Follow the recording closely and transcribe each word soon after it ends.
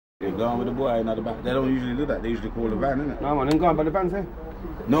They're going with the boy in the back. They don't usually do that. They usually call a van, innit? No man, then go on by the vans there.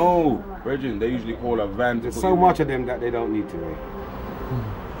 No, Virgin. They usually call a van. There's so much of them that they don't need to. Eh?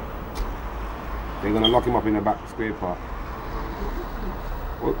 They're gonna lock him up in the back square part.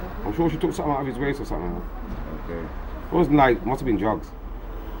 Well, I'm sure she took something out of his waist or something. Okay. It wasn't like, must have been drugs.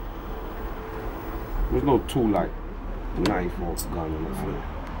 There's no tool like 94 gun or nothing.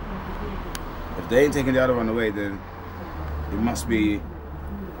 If they ain't taking the other one away, then it must be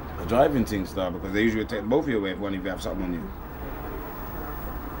a driving thing, star, because they usually take both of you away if one of you have something on you.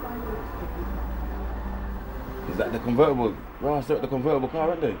 Is that the convertible? Well, I the convertible car,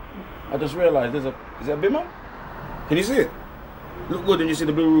 aren't they? I just realised is it a Bimmer? Can you see it? Look good when you see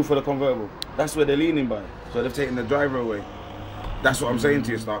the blue roof of the convertible. That's where they're leaning by. So they've taken the driver away. That's what I'm saying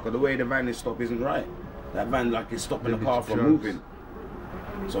to you, Stark. The way the van is stopped isn't right. That van like is stopping the car from moving.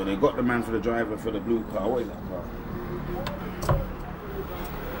 So they got the man for the driver for the blue car. What is that car?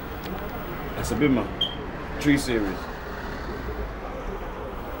 That's a Bimmer. 3 Series.